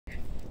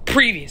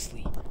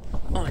Previously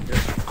on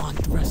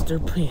Thruster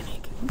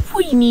Panic,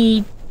 we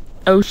need.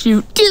 Oh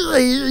shoot!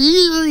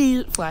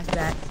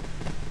 Flashback.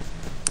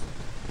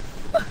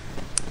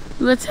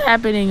 What's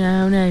happening?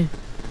 I don't know.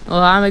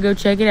 Well, I'm gonna go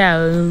check it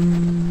out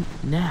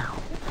now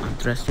on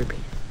Thruster Panic.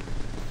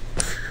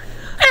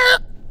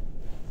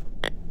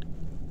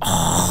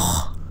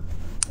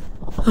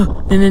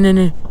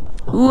 No.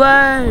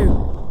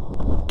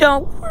 Whoa!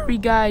 Don't worry,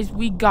 guys.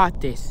 We got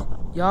this.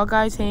 Y'all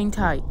guys hang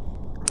tight.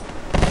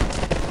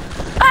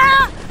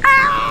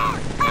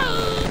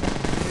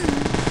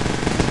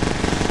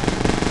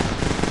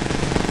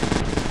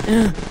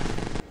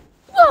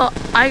 Well,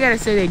 I gotta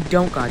say they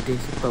don't got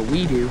this, but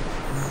we do.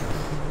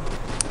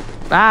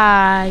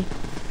 Bye.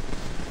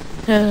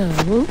 Oh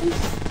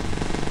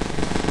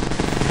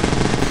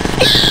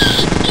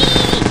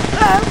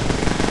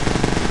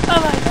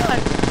my god,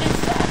 it's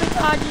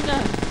sabotaging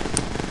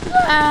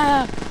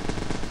us.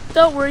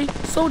 Don't worry,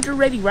 Soldier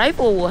Ready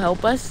Rifle will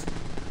help us.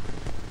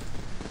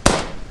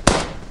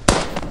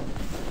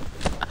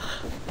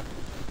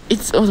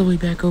 It's all the way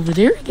back over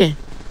there again.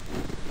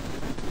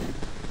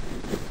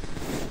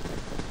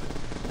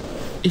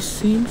 It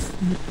seems...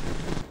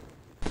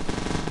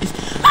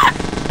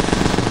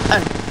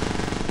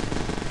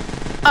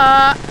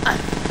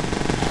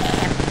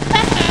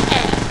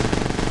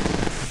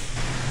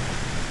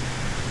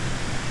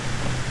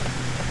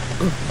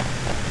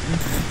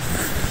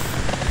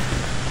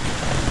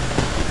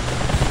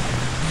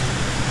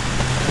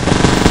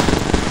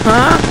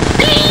 Huh?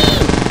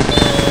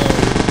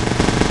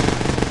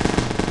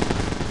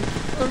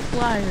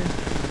 Flyer.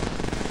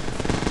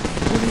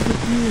 What is it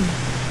doing?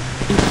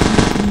 It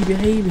seems to be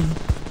behaving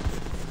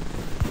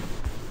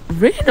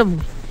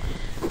randomly.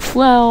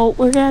 Well,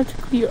 we're gonna have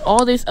to clear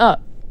all this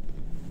up.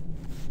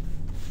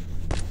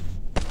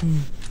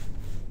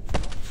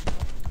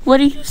 What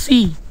do you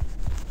see?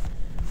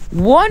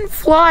 One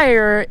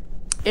flyer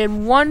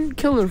and one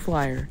killer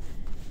flyer.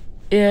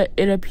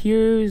 It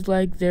appears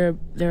like they're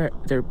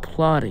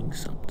plotting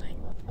something.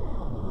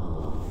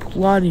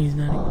 Plotting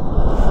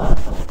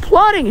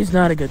is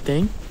not a good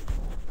thing.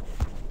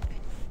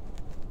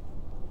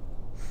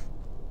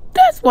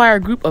 That's why our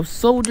group of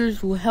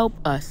soldiers will help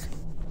us.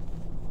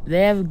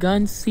 They have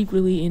guns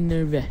secretly in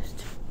their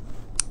vest.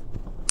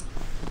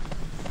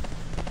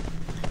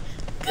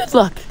 Good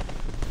luck.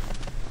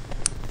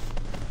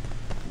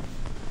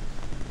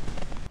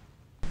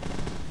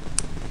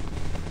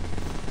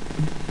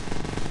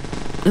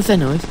 What's that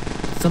noise?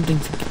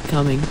 Something's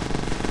coming.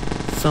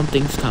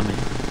 Something's coming.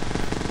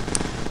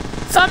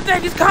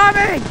 Something is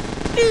coming!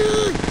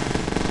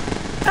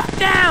 Duck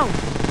down!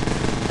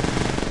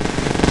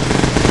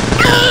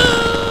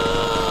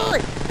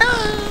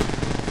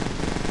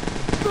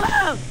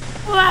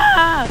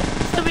 Wow!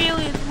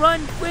 Civilians,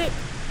 run quick!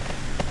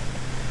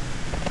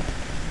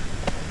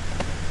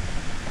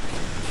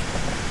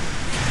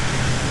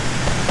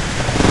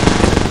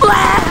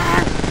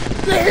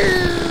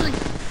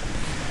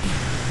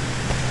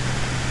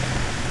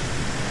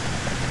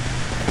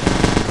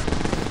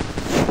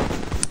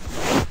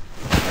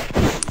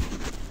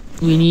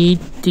 We need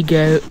to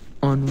go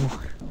on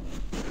water.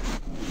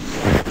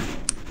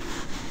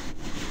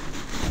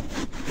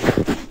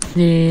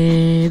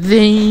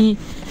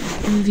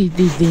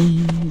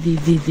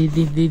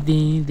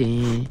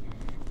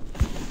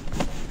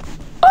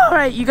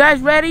 Alright, you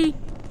guys ready?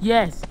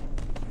 Yes.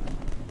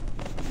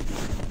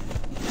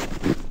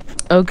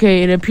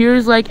 Okay, it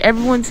appears like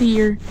everyone's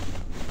here.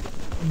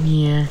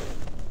 Yeah.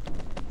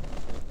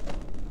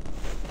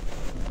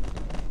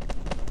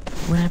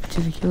 What happened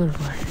to the killer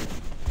flyer?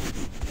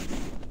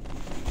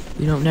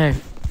 We don't know.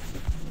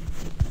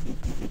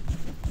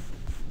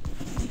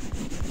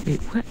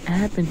 Wait, what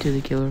happened to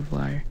the killer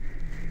flyer?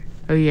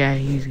 Oh yeah,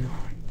 he's gone.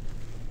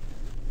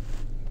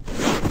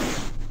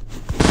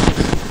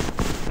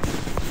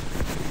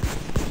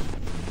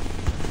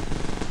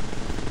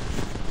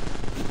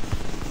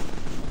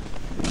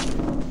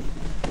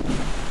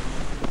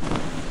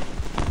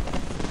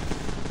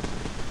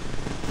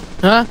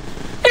 Huh?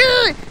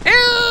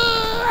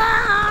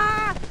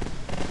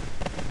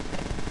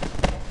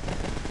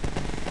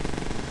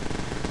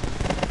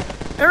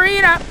 Hurry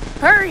it up!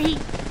 Hurry!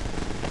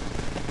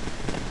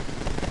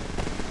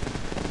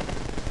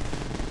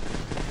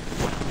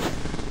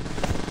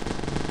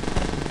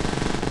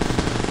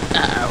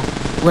 Uh-oh.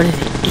 What is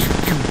it?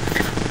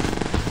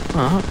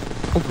 Huh?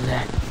 Open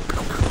that.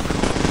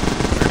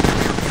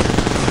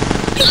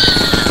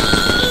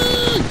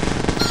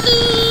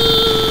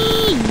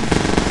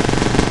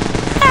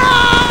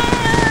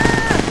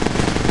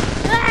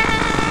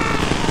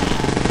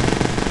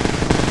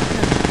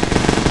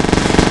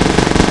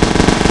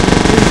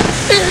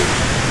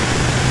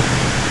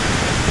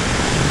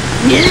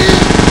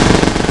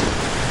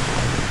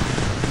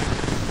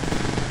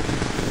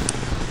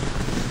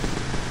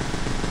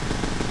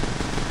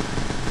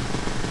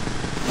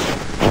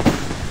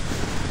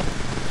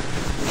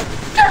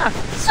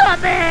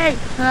 Zombie!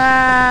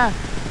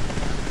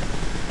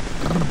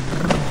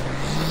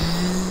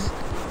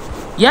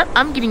 Yep,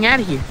 I'm getting out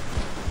of here.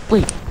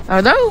 Wait,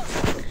 are those?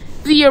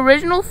 The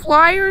original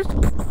flyers?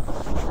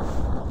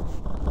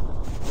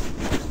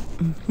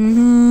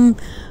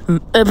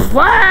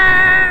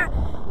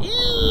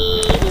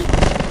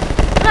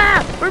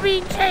 We're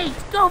being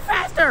chased! Go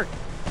faster!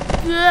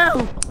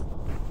 Go!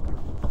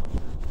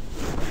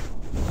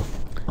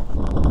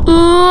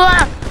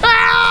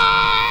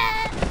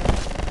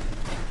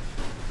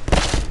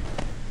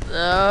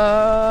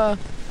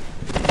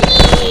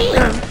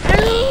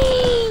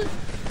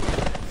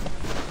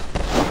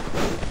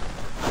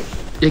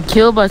 The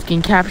kill bus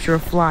can capture a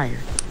flyer.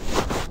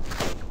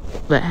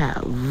 But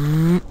how?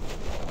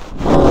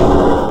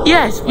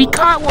 Yes, we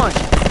caught one!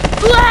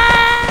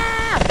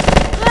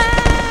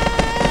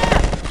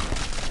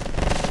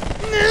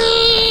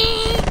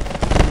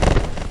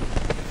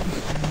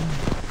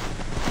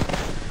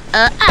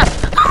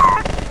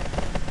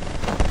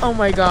 Oh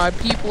my god,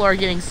 people are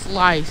getting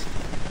sliced.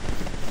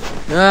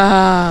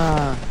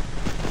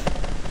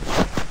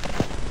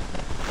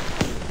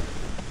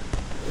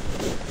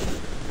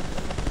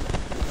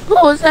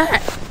 What was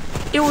that?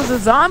 It was a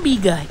zombie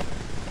guy.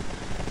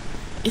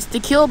 It's the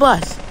kill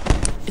bus.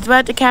 It's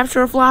about to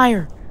capture a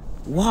flyer.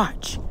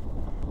 Watch.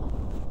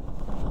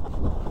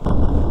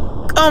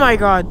 Oh my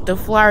god, the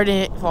flyer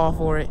didn't fall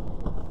for it.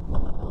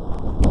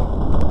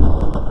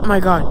 Oh my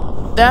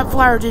god, that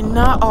flyer did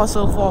not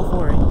also fall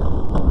for it.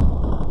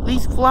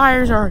 These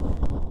flyers are...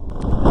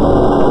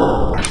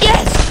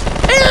 Yes!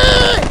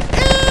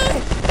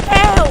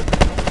 Help!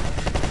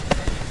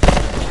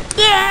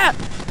 Yeah!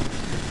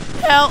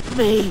 Help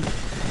me!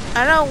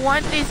 I don't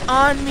want this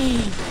on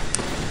me.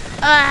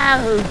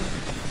 Oh!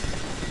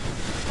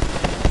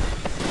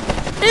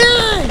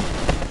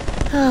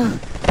 Oh.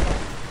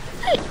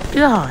 Thank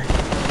God.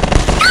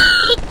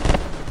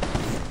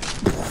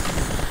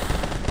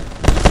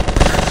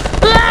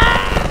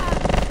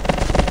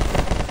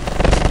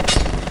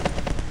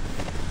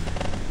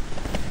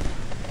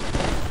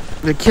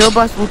 The kill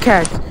bus will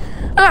catch.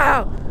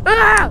 Oh!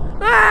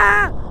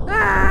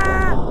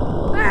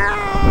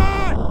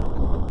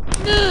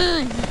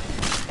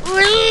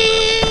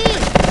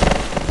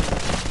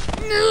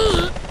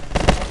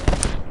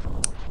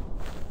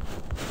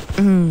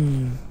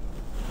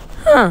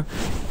 Huh.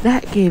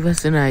 That gave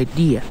us an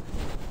idea.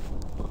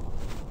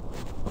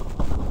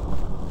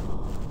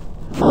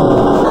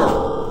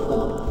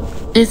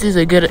 This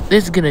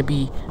is gonna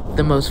be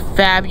the most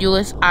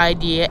fabulous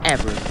idea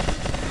ever.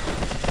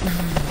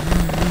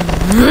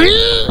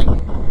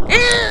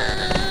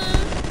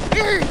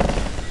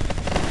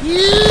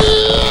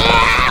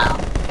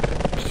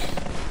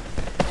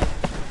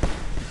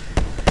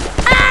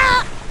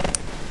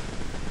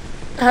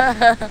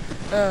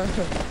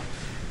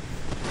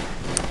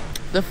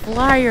 The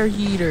flyer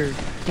heater.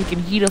 You can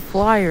heat a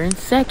flyer in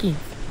seconds.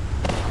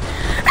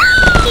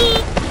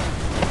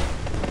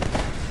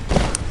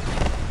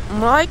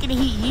 Well, I can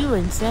heat you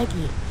in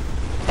seconds.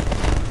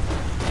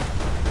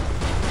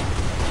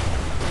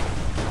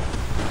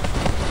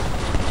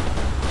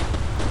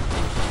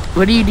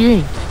 What are you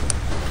doing?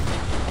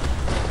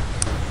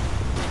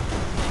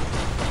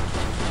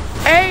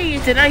 Hey,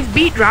 it's a nice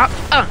beat drop.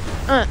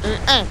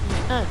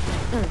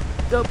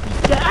 Go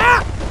Pika.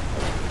 Ah!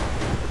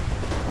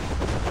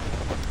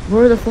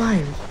 Where are the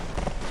flyers?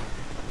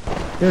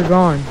 They're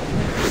gone.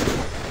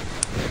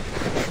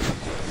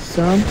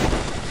 Some.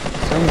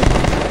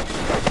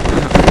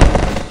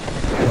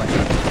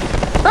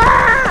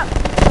 Ah!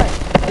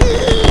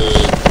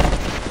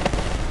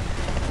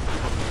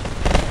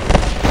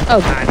 Oh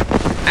God.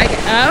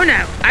 Oh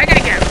no, I gotta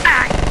go.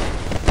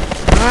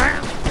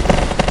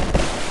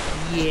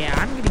 Yeah,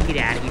 I'm gonna get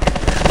out of here.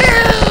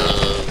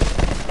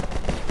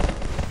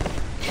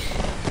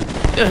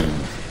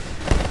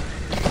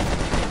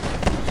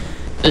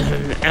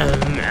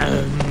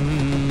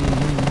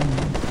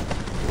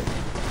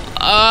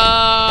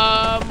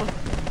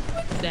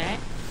 What's that?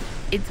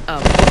 It's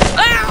up.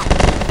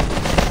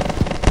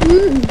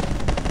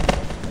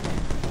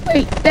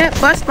 Wait, that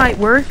bus might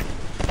work.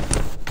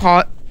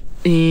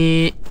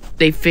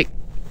 They fixed,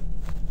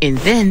 and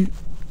then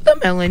the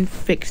melon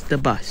fixed the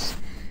bus.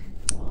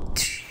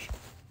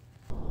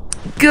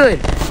 Good.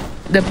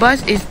 The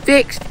bus is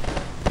fixed,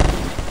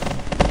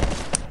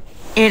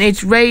 and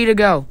it's ready to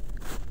go.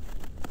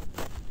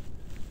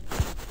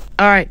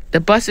 All right, the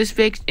bus is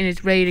fixed and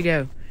it's ready to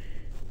go.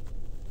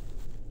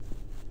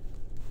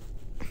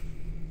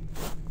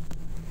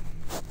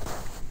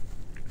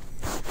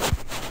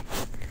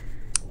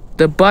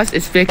 The bus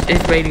is fixed and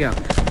it's ready to go.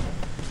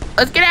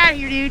 Let's get out of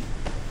here, dude.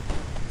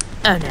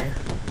 Oh no.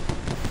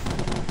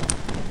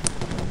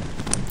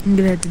 I'm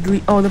gonna have to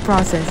delete all the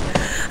process.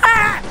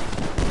 Ah!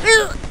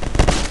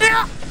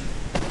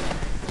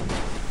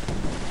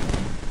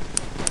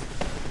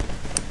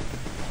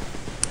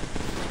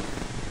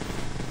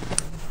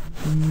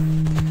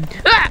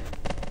 Ah!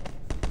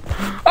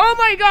 Oh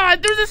my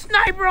God, there's a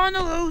sniper on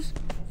the loose.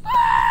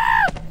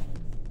 Ah!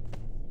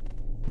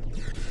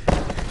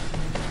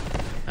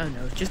 Oh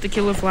no, it's just a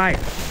killer flyer.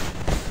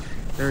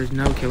 There is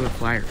no killer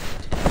flyer.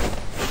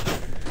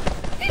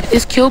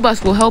 This kill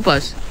bus will help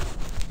us.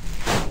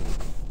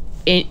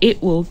 And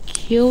it will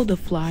kill the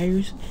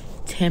flyers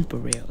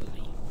temporarily.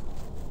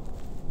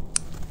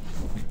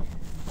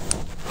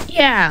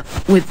 Yeah,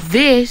 with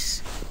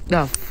this,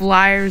 the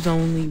Flyers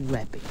only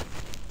weapon.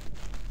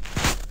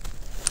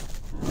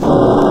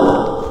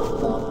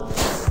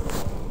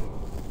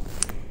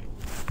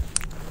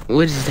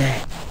 What is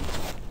that?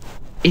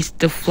 It's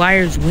the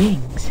Flyers'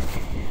 wings.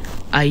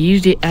 I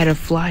used it at a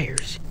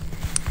Flyers.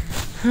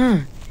 Huh.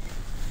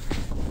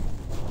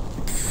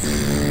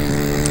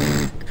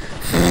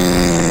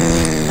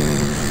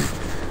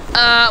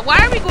 Why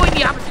are we going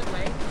the opposite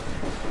way?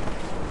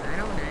 I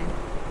don't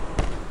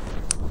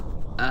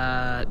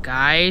know.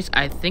 Guys,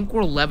 I think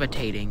we're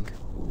levitating.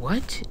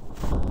 What?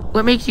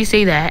 What makes you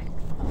say that?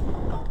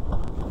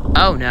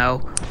 Oh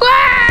no.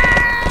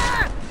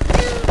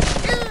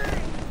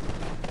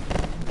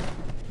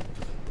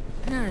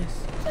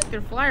 Nice. Looks like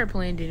their flyer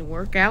plan didn't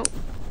work out.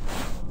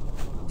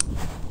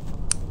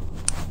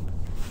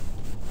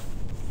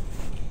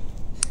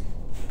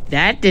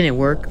 That didn't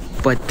work,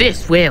 but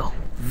this will.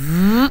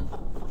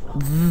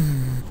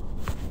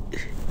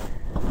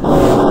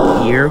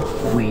 Here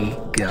we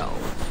go.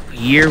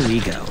 Here we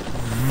go.